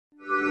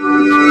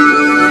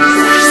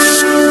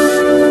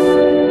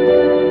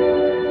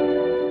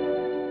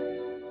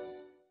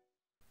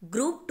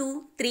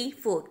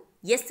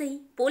SI,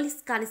 police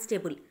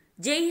constable,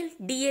 JL,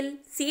 DL,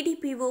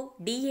 CDPO,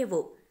 DAO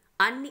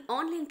అన్ని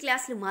online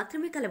క్లాసులు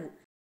మాత్రమే కలవు.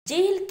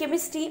 JL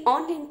chemistry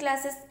online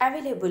classes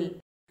available.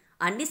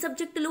 అన్ని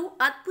సబ్జెక్టులు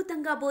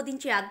అద్భుతంగా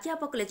బోధించే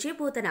అధ్యాపకులచే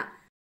బోధన.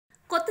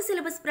 కొత్త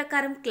సిలబస్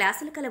ప్రకారం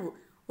క్లాసులు కలవు.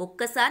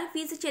 ఒక్కసారి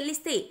ఫీజు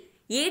చెల్లిస్తే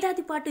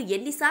ఏడాది పాటు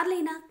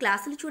ఎన్నిసార్లైనా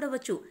క్లాసులు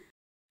చూడవచ్చు.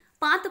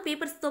 పాత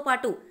పేపర్స్తో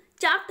పాటు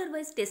చాప్టర్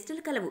వైజ్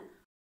టెస్టులు కలవు.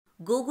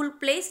 గూగుల్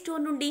ప్లే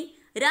స్టోర్ నుండి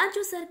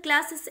రాజు సర్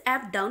క్లాసెస్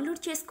యాప్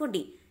డౌన్లోడ్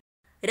చేసుకోండి.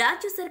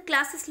 రాజు సర్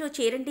క్లాసెస్లో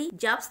చేరండి,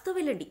 జాబ్స్తో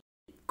వెళ్ళండి.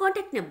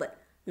 Contact number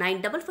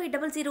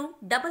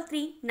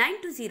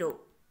 9550333920.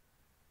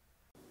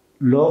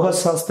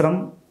 లోహశాస్త్రం,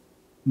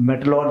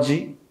 metallurgy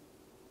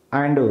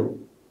and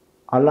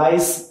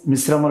alloys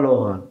మిశ్రమ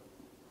లోహాలు.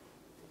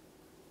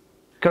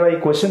 ఇక్కడ ఈ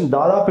క్వశ్చన్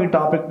దాదాపు ఈ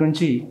టాపిక్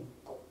నుంచి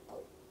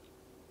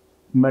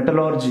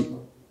మెటలార్జీ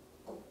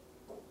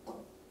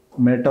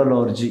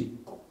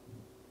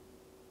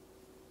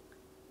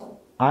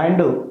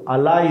అండ్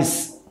అలాయిస్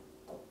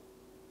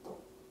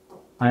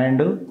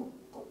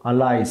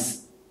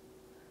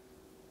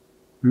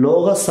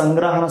లోహ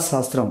సంగ్రహణ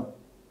శాస్త్రం,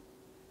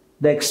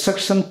 the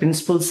ఎక్స్ట్రక్షన్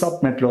principles of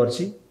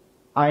metallurgy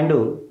and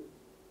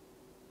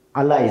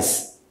alloys.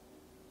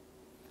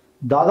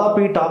 దాదాపు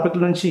ఈ టాపిక్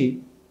నుంచి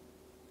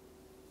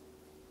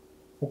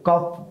ఒక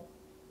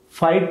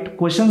 5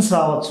 క్వశ్చన్స్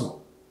రావచ్చు.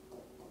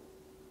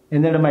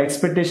 ఎందుకంటే మా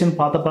ఎక్స్పెక్టేషన్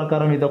పాత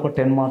ప్రకారం ఇది ఒక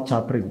 10 మార్క్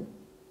చాప్టర్. ఇది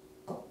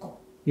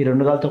ఈ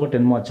 2 కాలతో ఒక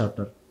 10 mark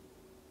chapter.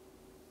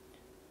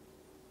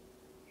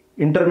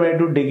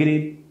 Intermediate, degree,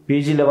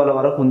 PG level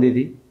వరకు ఉంది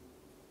ఇది.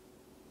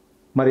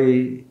 మరి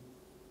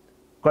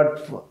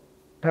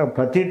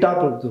ప్రతి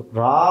టాపిక్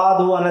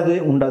రాదు అనేది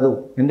ఉండదు.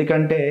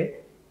 ఎందుకంటే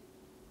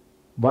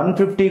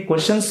 150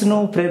 క్వశ్చన్స్ను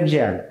ఫ్రేమ్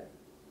చేయాలి.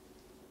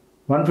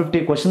 150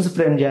 క్వశ్చన్స్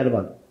ఫ్రేమ్ చేయాలి.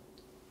 వాళ్ళు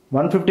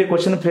 150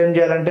 క్వశ్చన్ ఫ్రేమ్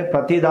చేయాలంటే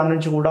ప్రతి దాని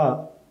నుంచి కూడా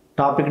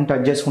టాపిక్ని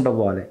టచ్ చేసుకుంటూ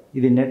పోవాలి.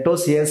 ఇది నెట్టో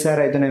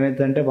సిఎస్ఆర్ అయితే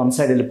ఏమవుతుందంటే వన్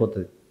సైడ్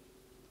వెళ్ళిపోతుంది.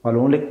 వాళ్ళు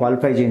ఓన్లీ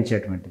క్వాలిఫై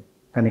చేయించేటువంటిది.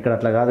 కానీ ఇక్కడ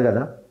అట్లా కాదు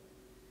కదా.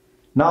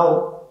 నా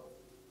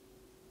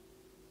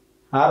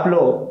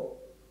యాప్లో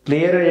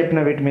క్లియర్గా చెప్పిన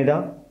వీటి మీద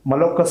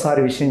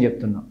మరొక్కసారి విషయం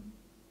చెప్తున్నా.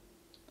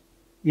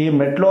 ఈ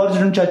మెటలార్జీ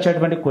నుంచి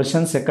వచ్చేటువంటి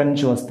క్వశ్చన్స్ ఎక్కడి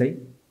నుంచి వస్తాయి,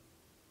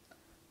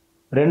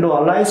 2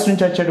 అలాయిస్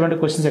నుంచి వచ్చేటువంటి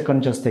క్వశ్చన్స్ ఎక్కడి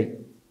నుంచి వస్తాయి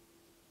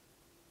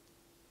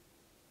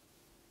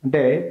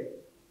అంటే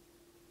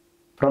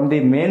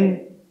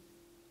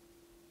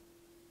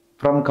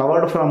ఫ్రమ్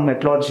కవర్డ్ ఫ్రమ్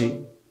మెటలార్జీ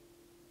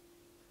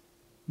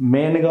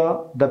మెయిన్గా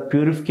the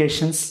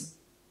purifications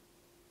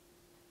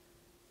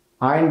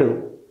and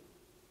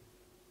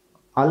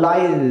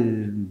Alai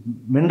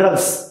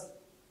minerals.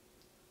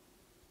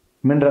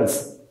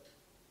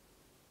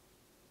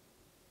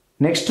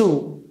 Next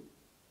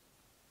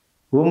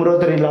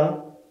ఊమ్రోతరిలా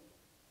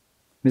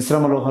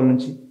మిశ్రమ లోహాల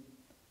నుంచి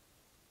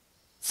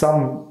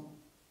సమ్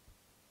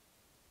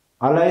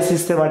అలాయిస్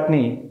ఇస్తే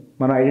వాటిని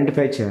మనం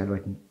ఐడెంటిఫై చేయాలి.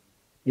 వాటిని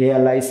ఏ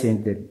అలాయిస్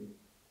ఏంటి.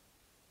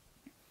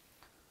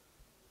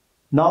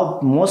 Now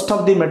most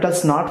of the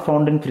metals not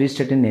found in free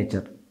state in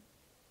nature.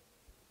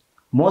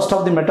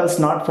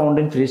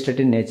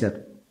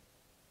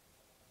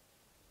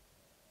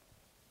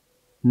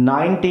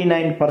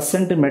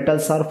 99%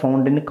 metals are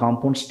found in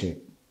compound state.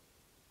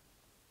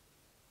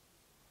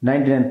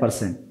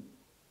 99%.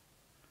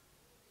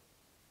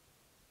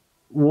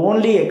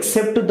 Only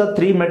except the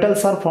 3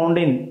 metals are found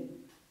in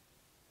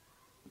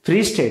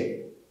free state.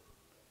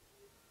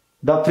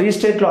 The free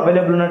state lo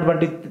available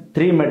unnatuvanti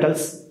 3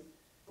 metals: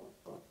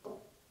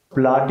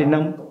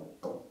 platinum,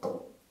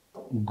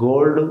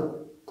 gold,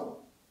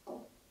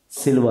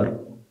 silver.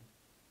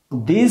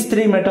 These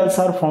 3 metals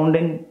are found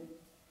in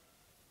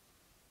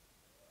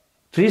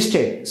free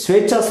state,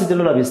 స్వేచ్ఛా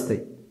స్థితిలో లభిస్తాయి.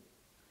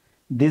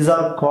 These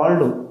are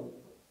called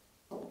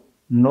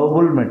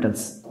Nobel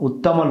metals,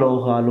 ఉత్తమ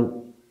లోహాలు.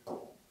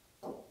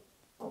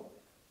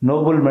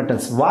 Nobel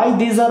metals. Why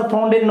these are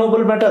found in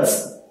Nobel metals?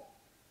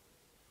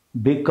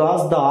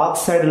 Because the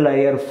oxide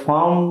layer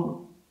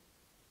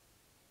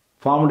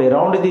formed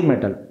around the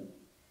metal.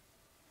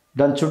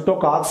 దాని చుట్టూ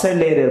ఒక oxide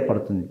layer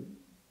ఏర్పడుతుంది.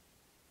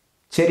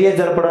 చర్య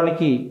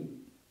జరపడానికి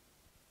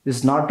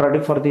is not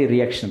ready for the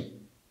reaction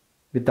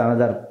with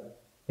another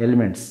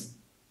elements.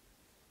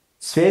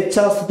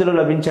 స్వేచ్ఛా స్థితిలో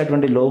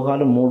లభించేటువంటి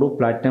లోహాలు 3: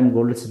 platinum,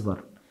 gold, silver.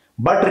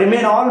 But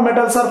remain all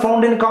metals are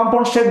found in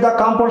compound state. The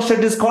compound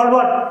state is called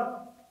what?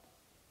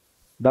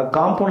 The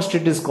compound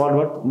state is called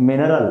what?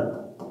 Mineral.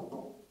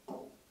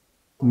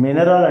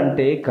 Mineral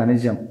అంటే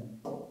ఖనిజం.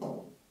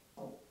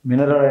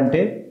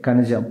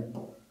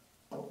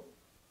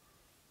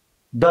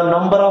 The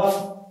number of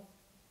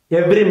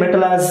every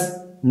metal has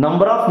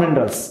number of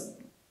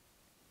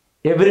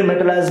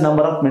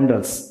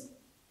minerals.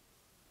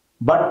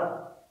 But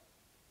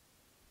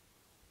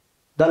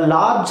the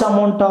large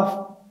amount of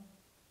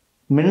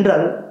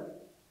mineral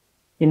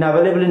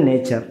available in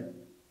nature,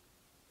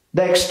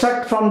 the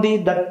extract from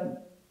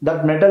that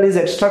metal is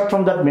extract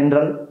from that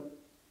mineral.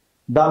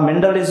 The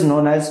mineral is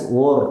known as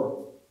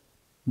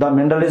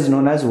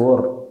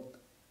ore.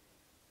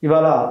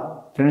 Ivala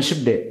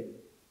Friendship Day,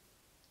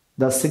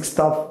 the 6th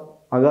of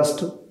August.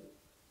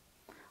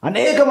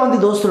 అనేక మంది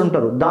దోస్తులు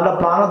ఉంటారు. దాంట్లో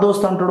ప్రాణ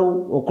దోస్తు అంటాడు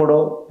ఒకడో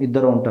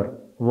ఇద్దరు ఉంటారు.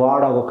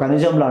 వాడు ఒక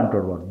ఖనిజంలా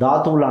అంటాడు, వాడు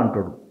ధాతువులా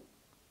అంటాడు,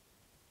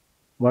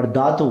 వాడు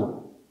ధాతువు,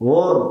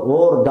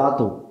 ఓర్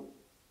ధాతువు.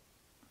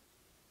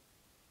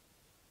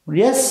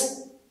 Yes,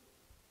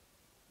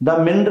 the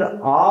mineral,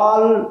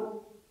 all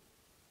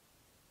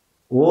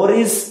or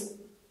is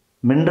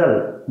mineral,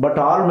 but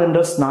all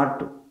minerals not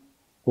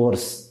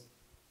ఓర్స్.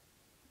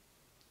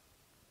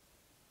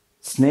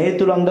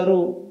 స్నేహితులందరూ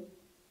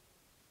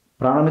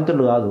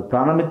ప్రాణమిత్రులు కాదు,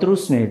 ప్రాణమిత్రుడు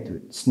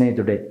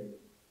స్నేహితుడే.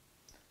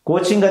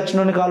 కోచింగ్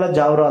వచ్చినోని కాల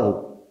జాబ్ రాదు.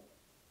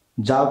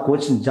 జాబ్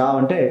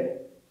అంటే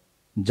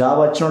జాబ్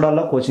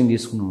వచ్చినోడల్లా కోచింగ్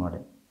తీసుకున్నవాడే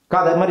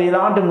కాదా. మరి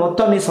ఇలాంటి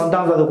మొత్తం నీ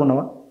సొంతంగా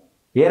చదువుకున్నావా?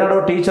 ఏనాడో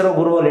టీచరో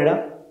గురువో లేడా?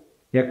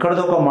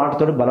 ఎక్కడిదో ఒక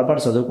మాటతోటి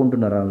బలపడి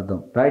చదువుకుంటున్నారు అని అర్థం.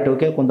 Right,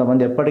 okay.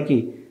 కొంతమంది ఎప్పటికీ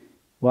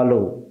వాళ్ళు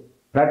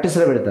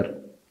ప్రాక్టీస్లో పెడతారు.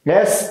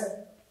 ఎస్,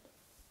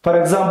 ఫర్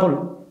ఎగ్జాంపుల్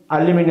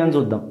అల్యూమినియం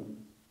చూద్దాం.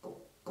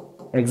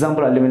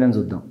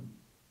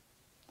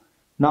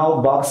 నా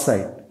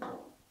బాక్సైట్.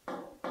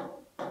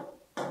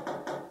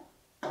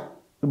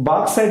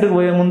 బాక్సైట్కి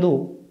పోయే ముందు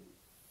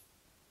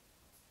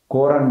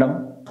కోరండం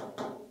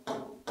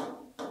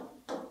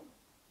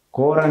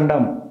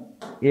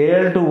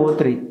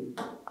Al2O3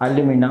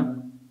 alumina,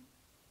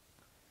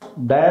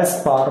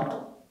 డయాస్పార్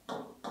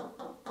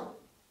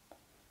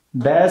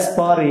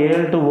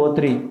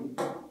Al2O3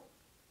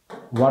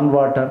 1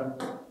 water,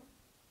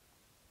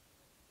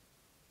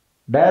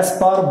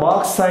 డయాస్పార్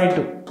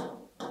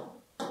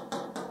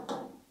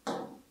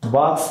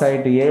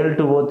bauxite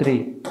Al2O3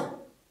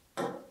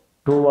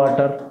 2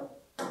 water,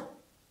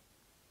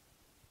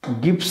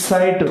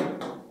 గిప్సైట్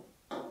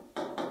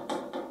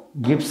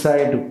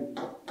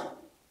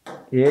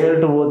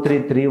Al2O3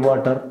 3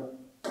 water,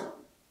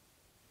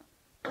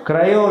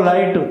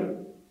 cryolite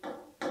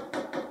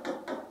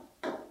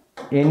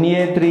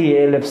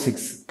Na3AlF6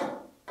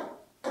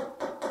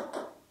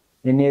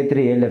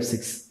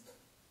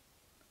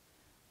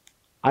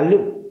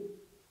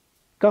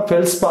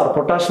 feldspar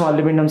potassium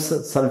aluminium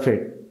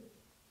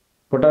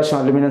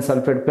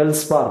sulphate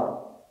feldspar.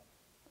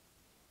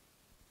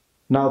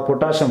 నా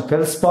potassium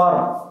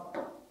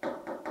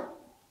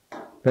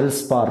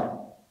feldspar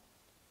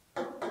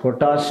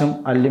potassium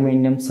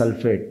aluminium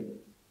sulphate.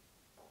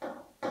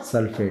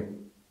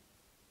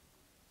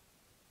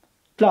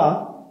 ఇట్లా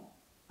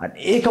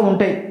అనేకం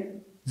ఉంటాయి.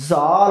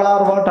 All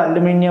are what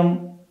aluminium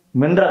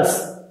minerals,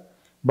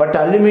 but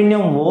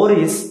aluminium or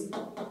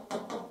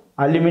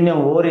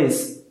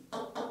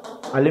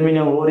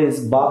is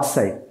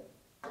bauxite.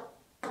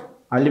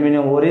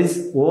 Aluminium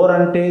or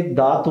అంటే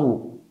ధాతువు.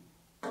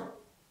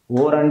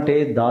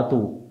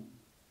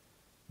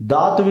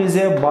 ధాతువు is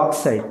a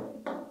bauxite.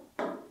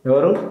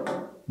 ఎవరు?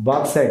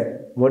 Bauxite.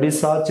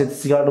 Odisha,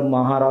 Chhattisgarh,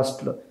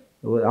 Maharashtra,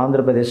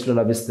 ఆంధ్రప్రదేశ్లో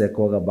లభిస్తుంది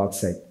ఎక్కువగా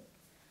బాక్సైట్.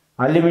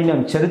 అల్యూమినియం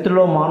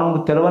చరిత్రలో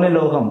మానవునికి తెలియని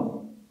లోహం.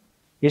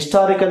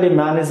 Historically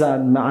man is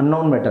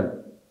unknown metal.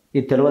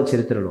 ఇది తెలియదు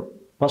చరిత్రలో.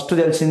 ఫస్ట్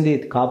తెలిసింది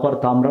కాపర్,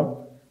 తామ్రం.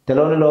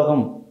 తెలియని లోహం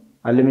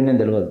అల్యూమినియం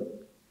తెలియదు.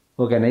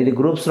 ఓకేనా? ఇది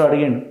గ్రూప్స్లో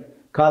అడిగిండు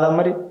కాదా?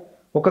 మరి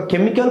ఒక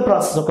కెమికల్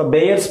ప్రాసెస్, ఒక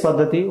బేయర్స్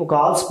పద్ధతి, ఒక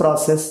ఆల్స్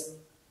ప్రాసెస్,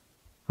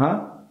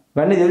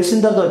 ఇవన్నీ తెలిసిన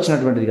తర్వాత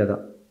వచ్చినటువంటిది కదా.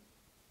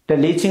 అంటే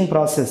లీచింగ్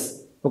ప్రాసెస్,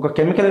 ఒక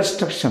chemical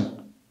ఎక్స్ట్రక్షన్,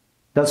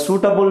 the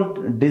suitable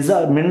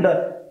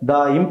the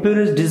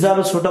impurities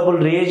dissolve suitable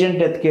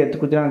reagent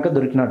ఎత్తుకుతినాక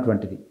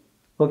దొరికినటువంటిది.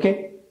 Okay,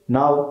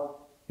 now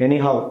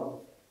anyhow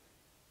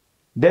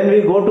then we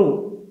go to,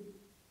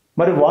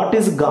 మరి వాట్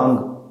ఈస్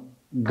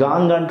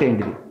గాంగ్ అంటే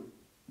ఏంటిది?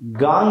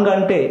 గాంగ్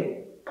అంటే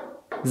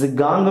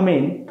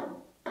mean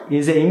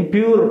is a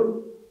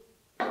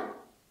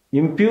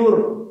impure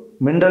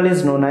mineral is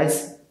known as,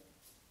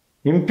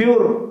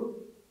 impure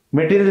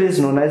material is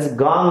known as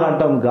gang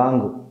అంటాం.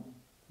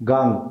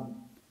 gang.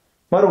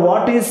 మరి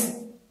what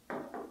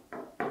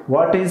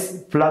is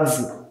flux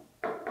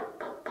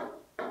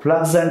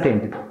అంటే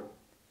ఏంటిది?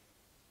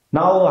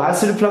 నా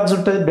acid flux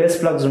ఉంటుంది, బేస్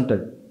ఫ్లక్స్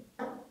ఉంటుంది.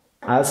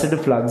 Acid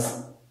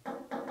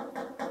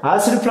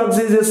flux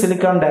is a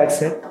silicon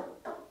dioxide.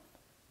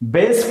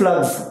 Base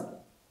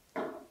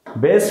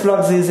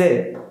flux is a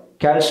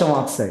calcium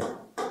oxide.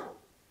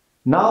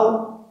 Now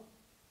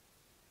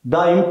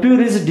the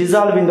impure is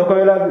dissolving.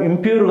 ఒకవేళ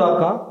impure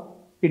గాక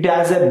it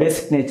has a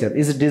basic nature,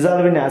 is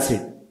dissolved in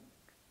acid.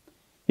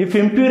 If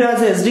impure has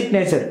a acidic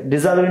nature,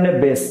 dissolved in a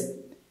base.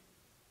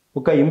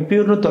 ఒక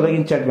ఇంప్యూర్ను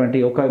తొలగించేటువంటి,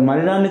 ఒక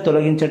మలినాన్ని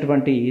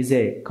తొలగించేటువంటి is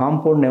a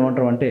compound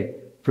ఏమంటాం అంటే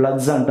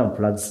plugs అంటాం.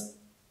 Plugs.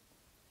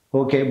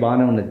 Okay,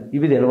 బాగానే ఉన్నది.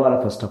 ఇవి తెలవాలి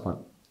first of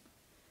all.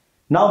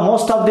 Now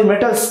most of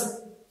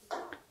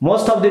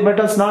the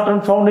metals not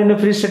found in a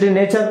free state in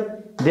nature,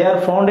 they are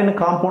found in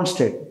compound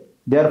state.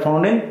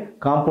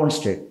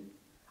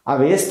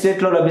 అవి ఏ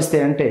స్టేట్లో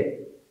లభిస్తాయి అంటే,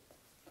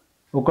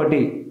 ఒకటి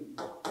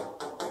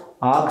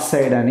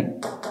ఆక్సైడ్ అని,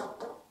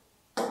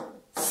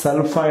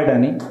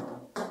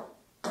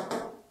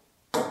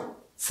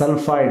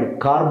 sulphide,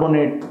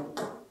 carbonate,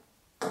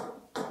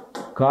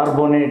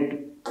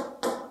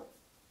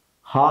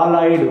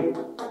 halide,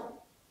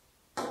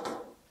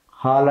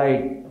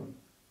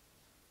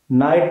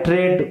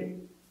 nitrate,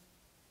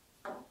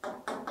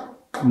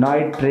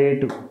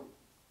 nitrate,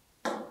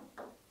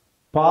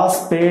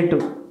 phosphate,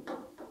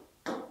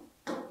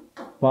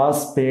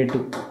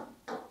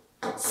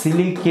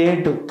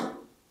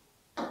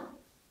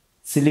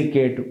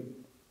 silicate,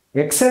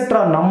 etc.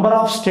 Number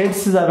of states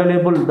is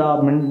available the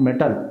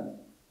metal.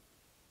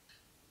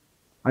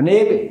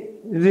 అనేక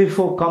ఇది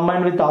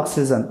combined with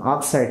oxygen,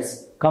 oxides,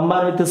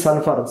 combined with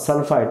sulfur,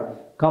 sulfide,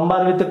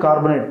 combined with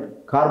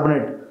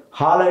carbonate,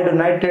 halide,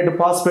 nitrate,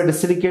 phosphate,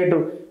 silicate,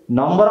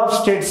 number of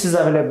states is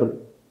available.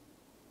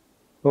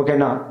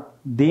 ఓకేనా?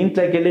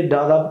 దీంట్లోకి వెళ్ళి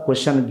దాదాపు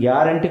question,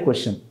 guarantee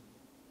question.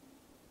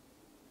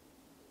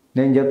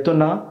 నేను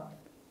చెప్తున్నా,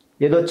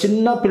 ఏదో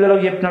చిన్న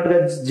పిల్లలకు చెప్పినట్టుగా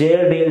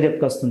జేఎల్డిఎల్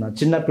చెప్పుకొస్తున్నా,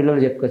 చిన్న పిల్లలు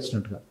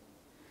చెప్పుకొచ్చినట్టుగా.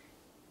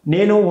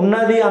 నేను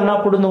ఉన్నది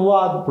అన్నప్పుడు నువ్వు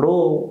అప్పుడు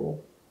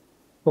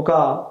ఒక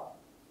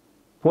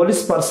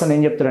పోలీస్ పర్సన్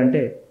ఏం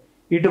చెప్తారంటే,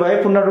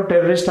 ఇటువైపు ఉన్నాడు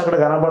టెర్రరిస్ట్ అక్కడ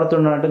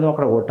కనబడుతున్నాడు అంటే నువ్వు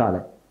అక్కడ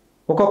కొట్టాలి.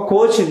 ఒక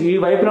కోచ్ ఈ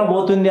వైపున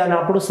పోతుంది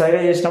అన్నప్పుడు సైగా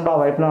చేసినప్పుడు ఆ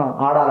వైపున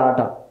ఆడాలి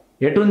ఆట.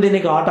 ఎటుంది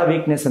నీకు ఆట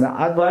వీక్నెస్ అని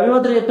అవి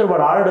మాత్రం చెప్తాడు,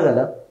 వాడు ఆడాడు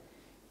కదా.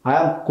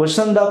 I'm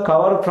question the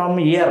cover from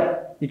year,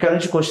 ఇక్కడ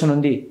నుంచి క్వశ్చన్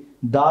ఉంది,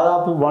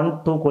 దాదాపు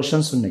 1-2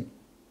 క్వశ్చన్స్ ఉన్నాయి.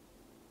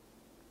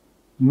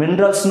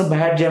 మినరల్స్ను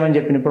బ్యాడ్ చేయమని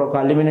చెప్పిన, ఇప్పుడు ఒక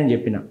అల్యూమినియం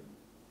చెప్పిన,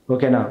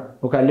 ఓకేనా,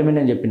 ఒక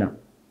అల్యూమినియం చెప్పిన,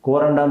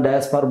 కోరండాన్,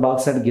 డయాస్పార్,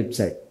 బాక్సైడ్,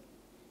 గిప్సైడ్,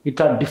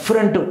 ఇట్లా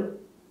డిఫరెంట్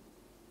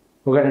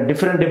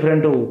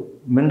డిఫరెంట్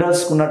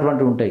మినరల్స్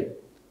ఉన్నటువంటి ఉంటాయి.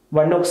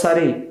 వాటిని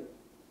ఒకసారి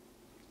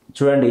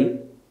చూడండి.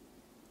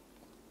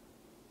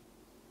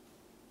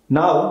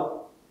 నా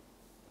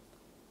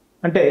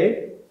అంటే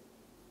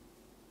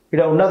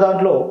ఇక్కడ ఉన్న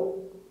దాంట్లో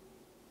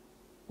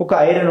ఒక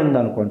ఐరన్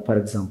ఉందనుకోండి, for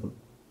example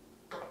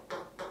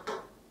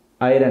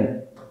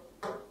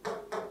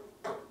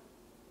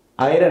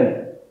iron,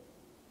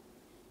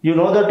 you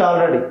know that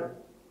already.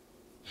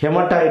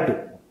 Haematite,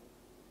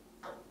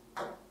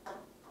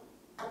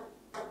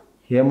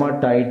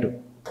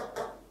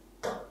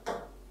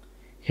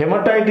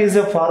 haematite is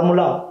a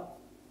formula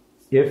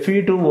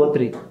Fe2O3.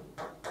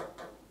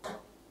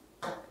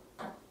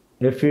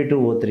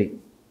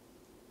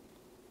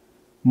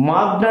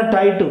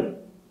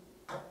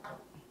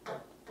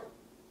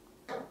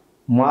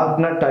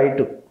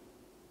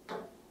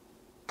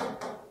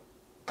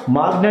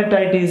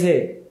 Magnetite is a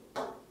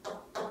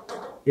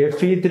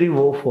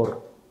Fe3O4.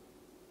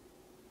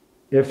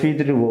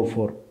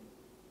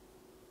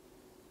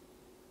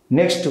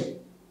 Next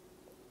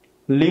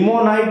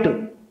limonite,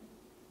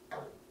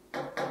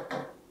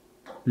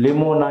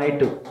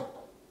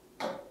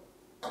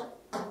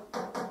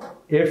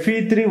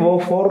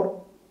 Fe3O4,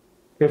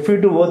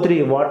 Fe2O3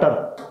 water,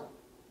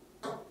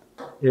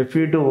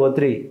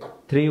 Fe2O3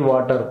 3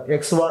 water,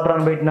 X water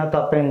అని పెట్టినా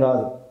తప్పేం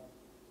కాదు.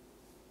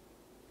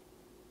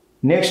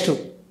 Next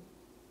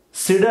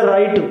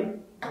siderite,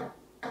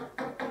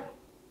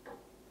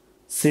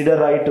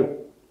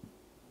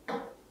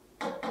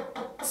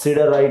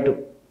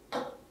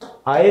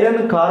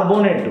 iron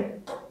carbonate,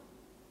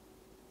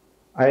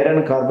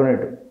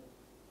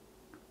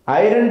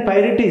 iron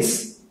పైరిటిస్,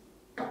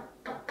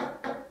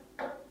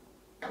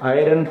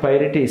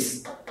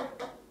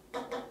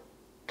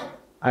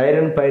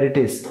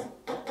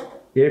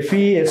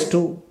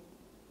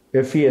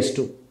 FeS2.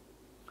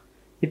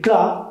 ఇట్లా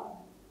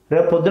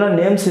రేపు పొద్దున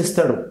names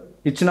ఇస్తాడు,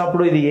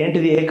 ఇచ్చినప్పుడు ఇది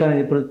ఏంటిది ఏ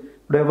అనేది ఇప్పుడు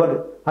ఎవరు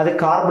అది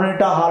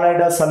కార్బోనేటా,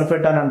 హాలైడా,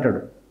 సల్ఫేట్ అని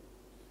అంటాడు.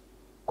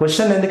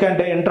 క్వశ్చన్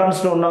ఎందుకంటే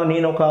ఎంట్రన్స్లో ఉన్న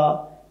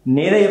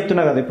నేనే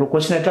చెప్తున్నా కదా. ఇప్పుడు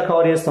క్వశ్చన్ ఎట్లా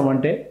కవర్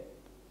చేస్తామంటే,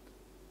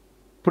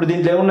 ఇప్పుడు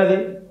దీంట్లో ఏమున్నది,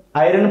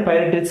 ఐరన్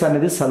పైరిటిస్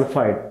అనేది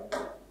సల్ఫైడ్,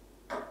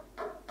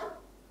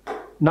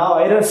 నా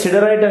ఐరన్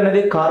సిడరైట్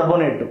అనేది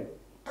కార్బోనేట్,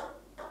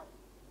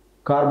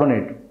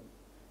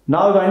 నా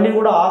ఇవన్నీ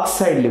కూడా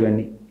ఆక్సైడ్లు,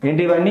 ఇవన్నీ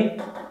ఏంటి, ఇవన్నీ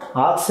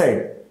ఆక్సైడ్.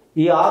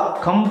 ఈ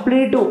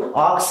కంప్లీట్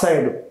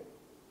ఆక్సైడ్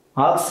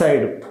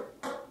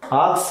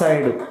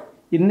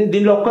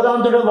దీనిలో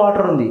ఒక్కదాంతో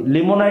వాటర్ ఉంది,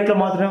 లిమోనైట్లో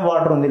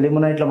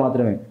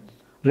మాత్రమే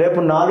రేపు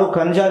 4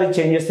 ఖనిజాలు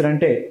చేంజ్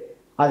చేస్తారంటే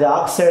అది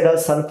ఆక్సైడా,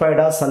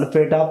 సల్ఫైడా,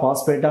 సల్ఫేటా,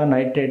 ఫాస్ఫేటా,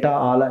 నైట్రేటా,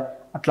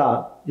 అట్లా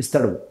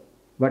ఇస్తాడు.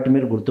 వాటి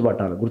మీరు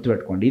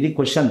గుర్తుపెట్టుకోండి. ఇది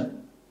క్వశ్చన్.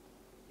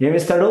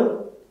 ఏమిస్తాడు,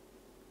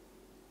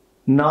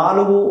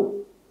 4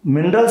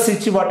 మినరల్స్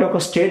ఇచ్చి వాటి యొక్క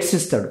స్టేట్స్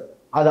ఇస్తాడు.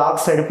 అది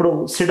ఆక్సైడ్. ఇప్పుడు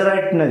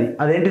సిడరైట్ ఉన్నది,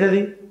 అదేంటిది,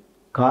 అది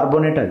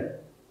కార్బోనేట్,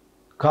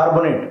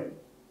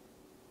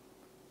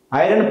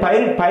 ఐరన్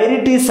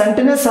పైరిటీస్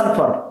అంటేనే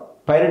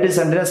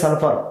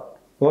సల్ఫర్,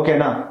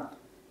 ఓకేనా.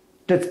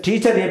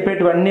 టీచర్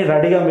చెప్పేటివన్నీ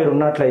రెడీగా మీరు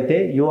ఉన్నట్లయితే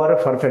యు ఆర్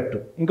పర్ఫెక్ట్.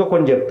 ఇంకో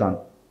కొన్ని చెప్తాను.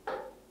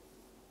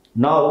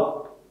 నా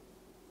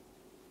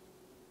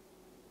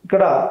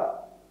ఇక్కడ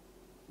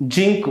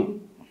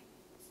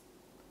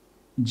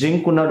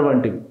జింక్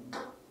ఉన్నటువంటి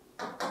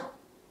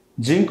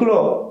జింక్లో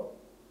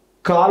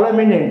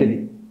కాలమిన్ ఏంటిది,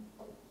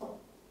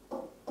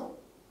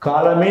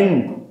 కాలమిన్,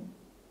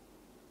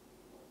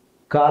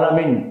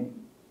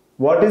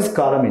 what is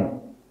కాలమిన్,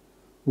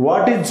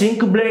 what is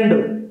zinc blend,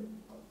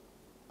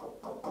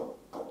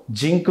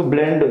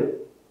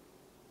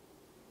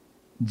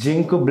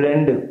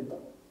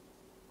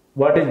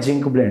 what is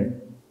zinc blend.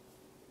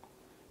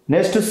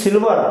 Next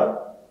silver,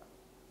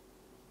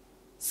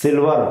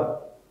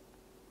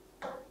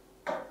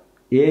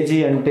 AG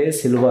అంటే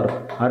silver.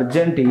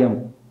 అర్జెంటియం,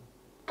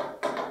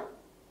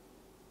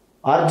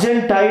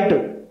 అర్జెంటైట్,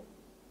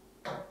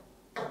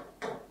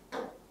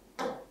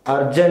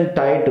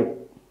 అర్జెంటైట్,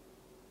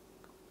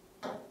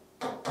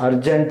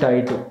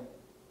 అర్జెంటైట్.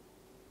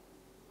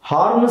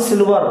 Horn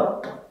silver,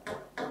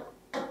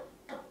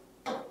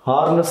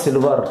 horn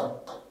silver,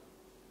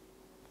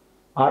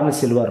 horn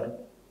silver.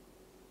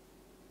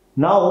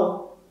 Now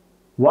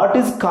what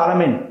is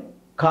కాలమిన్?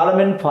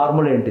 కాలమిన్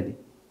formula ఏంటిది?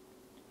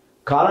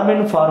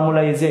 కాలమిన్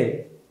formula is a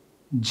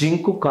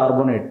zinc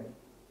carbonate.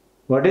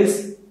 What is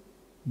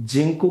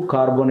zinc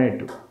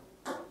carbonate?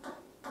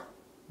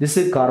 This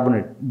is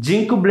carbonate.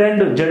 Zinc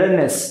blend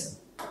ZnS.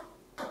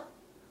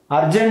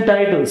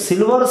 Argentite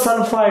silver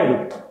sulfide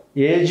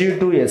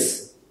Ag2S.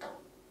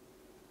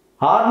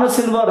 Horn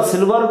silver,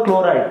 silver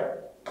chloride,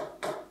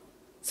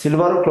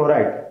 silver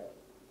chloride,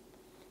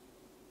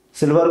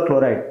 silver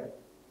chloride.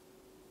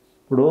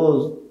 ఇప్పుడు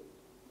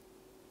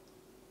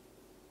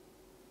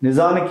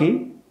నిజానికి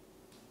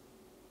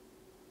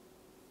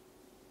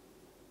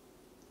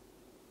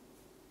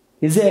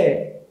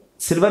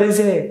silver is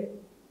a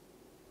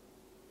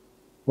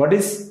what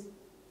is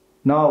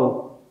now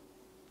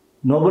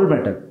noble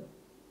metal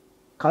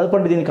కాదు.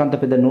 పండి దీనికి అంత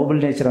పెద్ద Nobel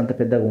nature అంత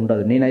పెద్దగా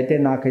ఉండదు.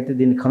 నాకైతే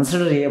దీన్ని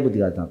కన్సిడర్ చేయబుద్ధి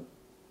కాదు నాకు.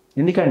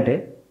 ఎందుకంటే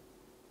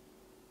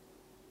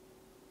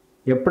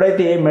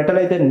ఎప్పుడైతే ఏ మెటల్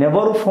అయితే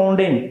never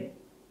found in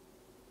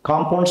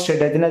compound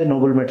state అయితేనే అది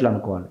నోబుల్ మెటల్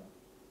అనుకోవాలి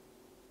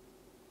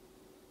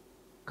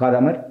కాదా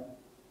మరి?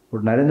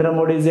 ఇప్పుడు Narendra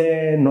Modi is a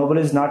Nobel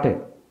is not a,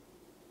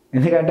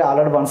 ఎందుకంటే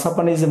already once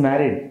upon is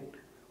married.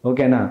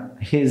 ఓకేనా?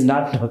 హీఈస్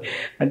నాట్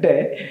అంటే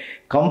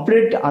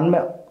complete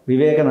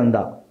Vivekananda,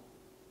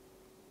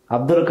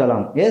 Abdul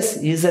Kalam, yes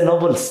is a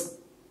nobles,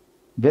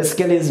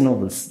 basically is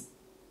nobles.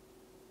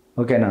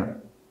 ఓకేనా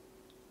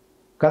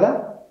కదా?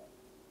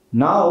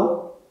 నా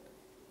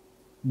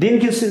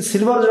దీనికి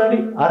సిల్వర్ చూడండి,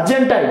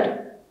 అర్జెంటైట్,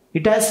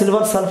 it has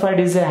silver sulphide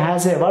is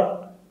has a what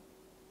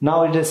నా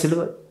it is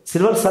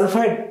silver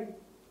sulfide,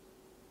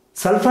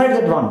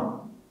 that one.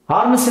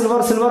 Horn silver,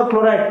 silver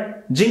chloride.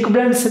 Zinc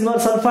blend, silver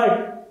sulfide.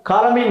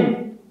 Calamine,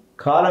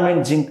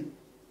 zinc.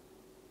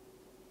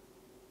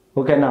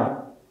 Okay na?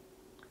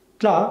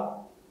 ఇట్లా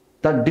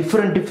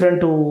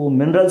different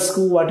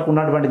మినరల్స్కు వాటికి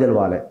ఉన్నటువంటి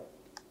తెలవాలి.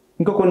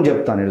 ఇంకా కొన్ని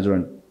చెప్తాను ఇది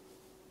చూడండి.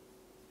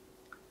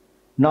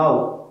 Now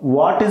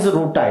what is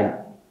rutile?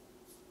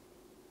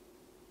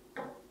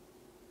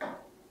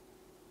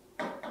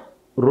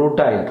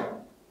 Rutile,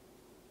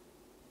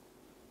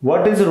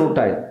 what is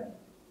rutile?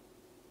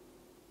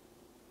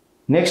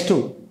 Next to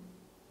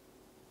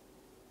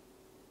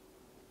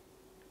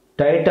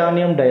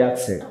titanium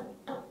dioxide.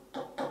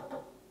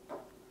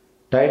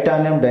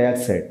 Titanium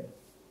dioxide,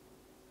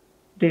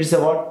 it is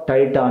what?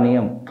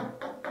 Titanium,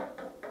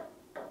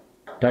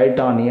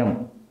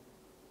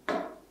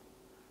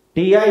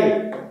 Ti,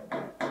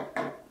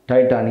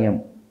 titanium.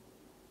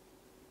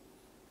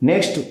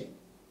 Next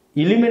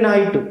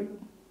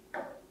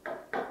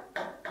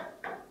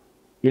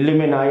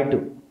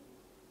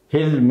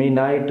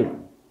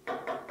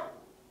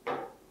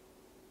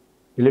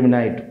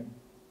ilmenite,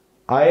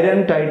 iron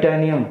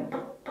titanium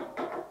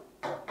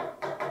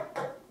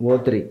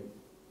O3,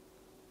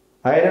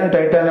 iron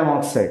titanium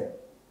oxide.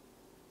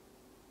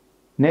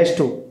 Next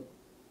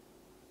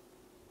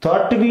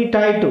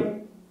thortvitite,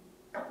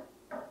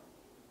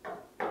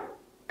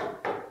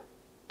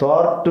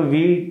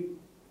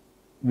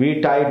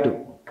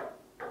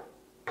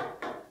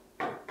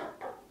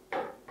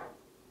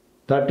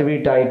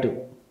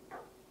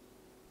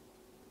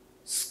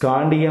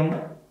 scandium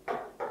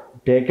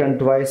taken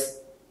twice,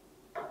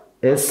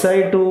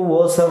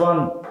 Si2O7,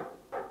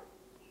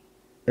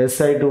 yes,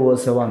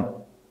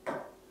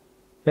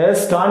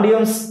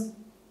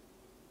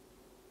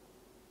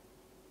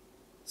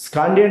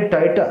 scandium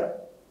tita,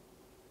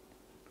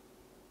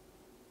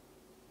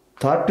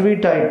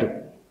 thortvitite,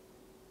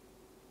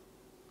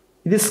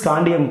 ఇది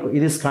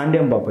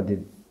scandium బాపతి.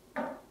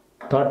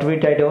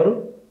 థర్ట్విటైట్ ఎవరు?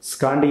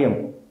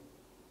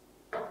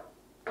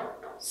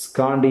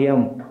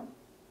 Scandium.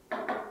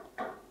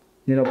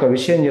 నేను ఒక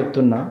విషయం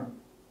చెప్తున్నా.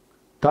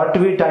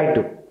 థర్ట్విటైట్,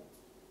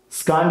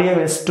 scandium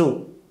S2,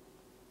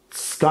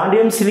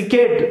 scandium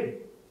silicate.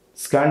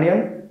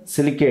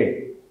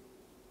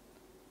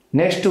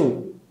 Next